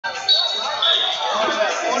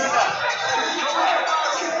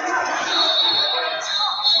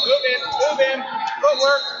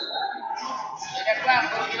Footwork. You got clap,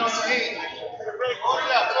 you know your head. Hold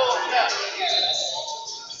it up, hold it up.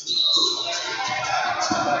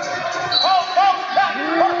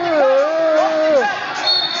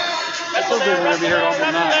 That's so good. We're going to be here almost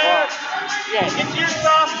 9 o'clock. Yeah, we just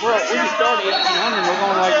started 1800. We're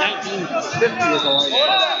going like 1950 or something.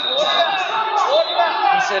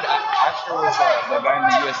 He said Asher was the guy in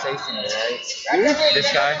the USA singer, right? Who?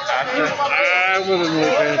 This guy, Asher? I wasn't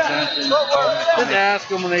really paying attention. Just ask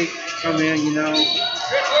them when they come in, you know.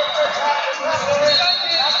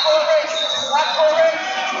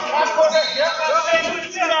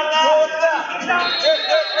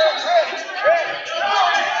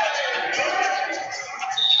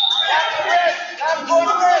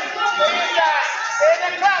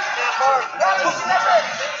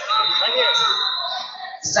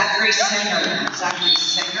 Zachary Singer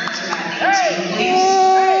to Matt 18, please.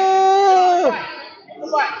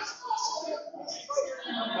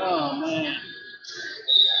 Oh, man.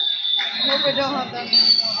 I hope we don't have that.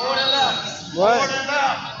 What? I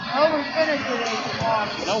hope we finish with 8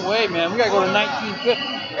 tomorrow. No way, man. We got to go to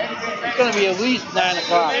 1950. It's going to be at least 9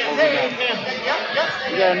 o'clock over there.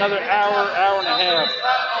 We got another hour and a half.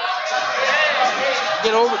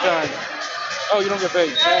 Get overtime. Oh, you don't get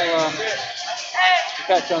paid. Well,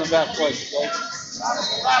 catch you on the back place, right?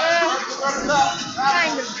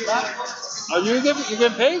 Kind of good. Oh, you're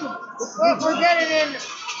getting paid? We're getting in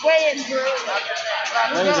way in through.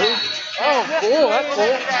 Oh, cool. That's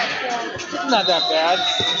cool. It's not that bad.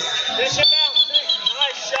 Nice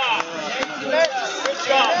shot. Good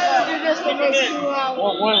job. Do this for those 2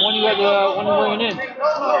 hours. When you weighing in?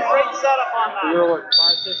 Great setup on that. You're what,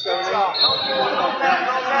 5, 6, 7, 8?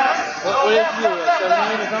 What did you do? 7,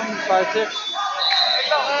 8 or something? 5, 6?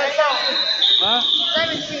 Huh?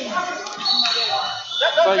 17.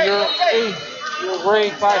 But you're 8. You're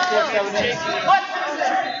grade 5, 6, 7, 8.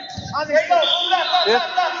 Obviously. Fifth?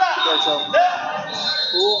 Okay, so.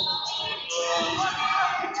 Cool.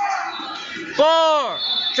 4,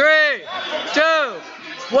 3,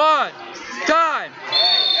 2, 1, time!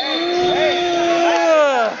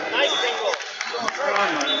 Nice single.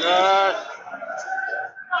 Oh my God.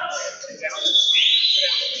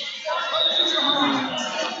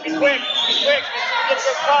 Be quick. Get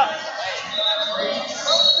your cup.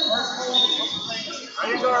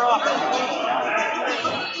 Ready to go off.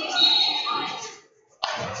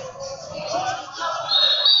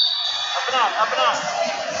 Up and up.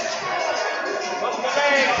 Look at the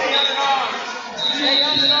leg. Stay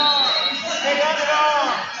on the arm. Pick it up.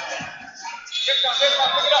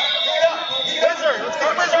 Wizard. Let's go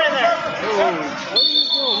Wizard in there. Oh, what are you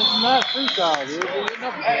doing? This is not freestyle, dude. You're getting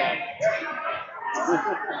up for that.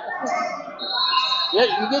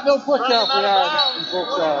 Yeah, you get no push out for that in full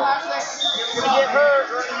style. You're going to get hurt.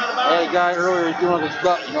 That guy earlier was doing his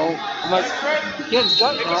gut, you know. I'm like, you can't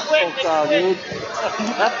gut in full style, dude.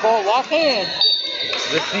 That's called lock hands.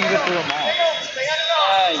 Let's see this through them all.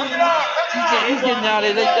 He's getting out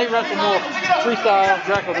of there. They wrestle more freestyle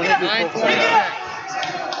Greco than they do full style.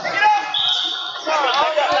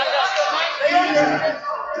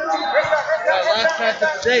 Last match of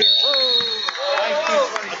the day.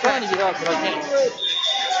 I'm trying to get up, but I can't.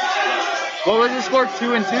 What was the score?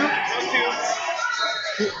 2 and 2?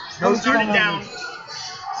 No, started down.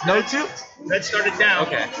 No 2? Red started down.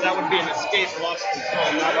 Okay. So that would be an escape loss of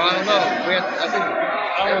control. I don't know. I think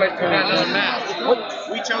everybody turned down another match.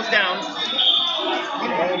 We chose down.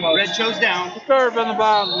 Red chose down. Who started on the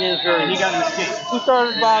bottom, beginning period? And he got an escape. Who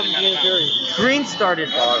started bottom, beginning period? Green started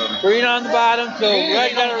bottom. Green on the bottom, so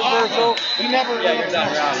red got a reversal. We never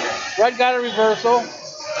Red got a reversal.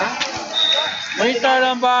 Green started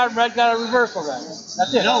on bottom, red got a reversal then.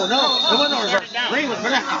 That's it. No, there was no reversal. Green was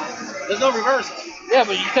down. There's no reversal. Yeah,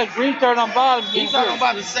 but you said green started on bottom. He started on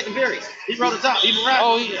bottom in the second period. He rode the top. He been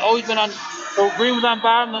right. He's been on. So green was on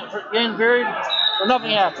bottom the beginning period, so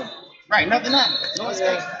nothing happened. Right, nothing happened. No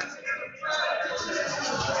escape.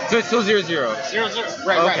 So it's still 0-0. 0-0.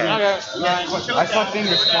 Right. Okay. I saw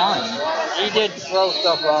fingers flying. He did throw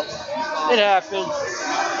stuff up. It happened.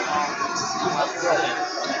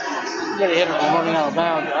 You gotta hit him from running out of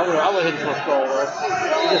bounds. I would hit him for a goal there.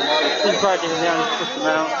 He tried to get him down and pushed him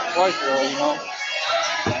out twice though, you know.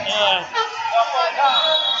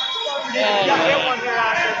 Yeah. One here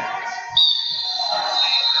after.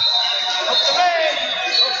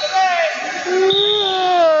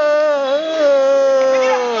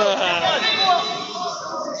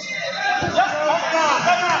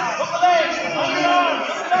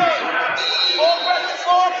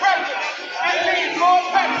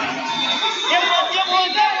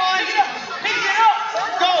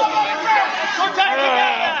 Go!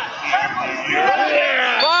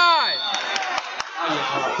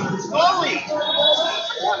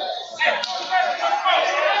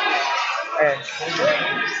 Hey,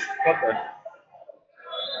 got there.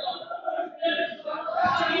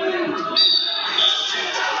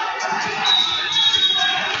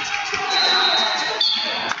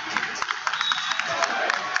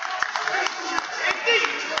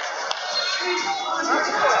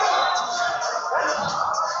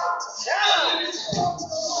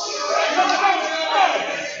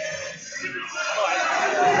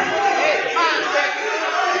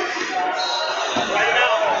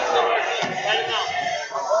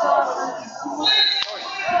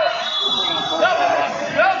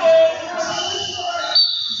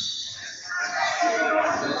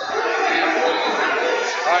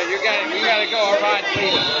 Alright, you gotta go, alright,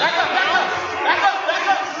 please. Back up.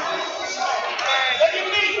 Let your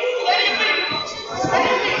feet.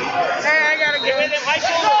 Hey, I gotta go. High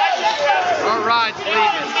shoulder. Alright,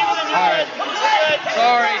 please. Alright.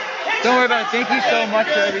 Sorry. Don't worry about it. Thank you so much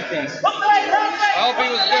for everything. I hope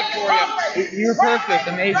it was good for you. You were perfect.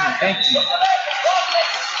 Amazing. Thank you.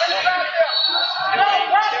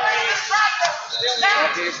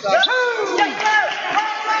 Okay, stop.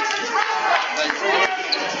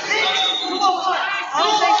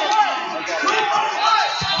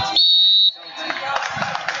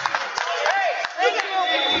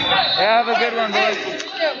 Yeah, have a good one, boys.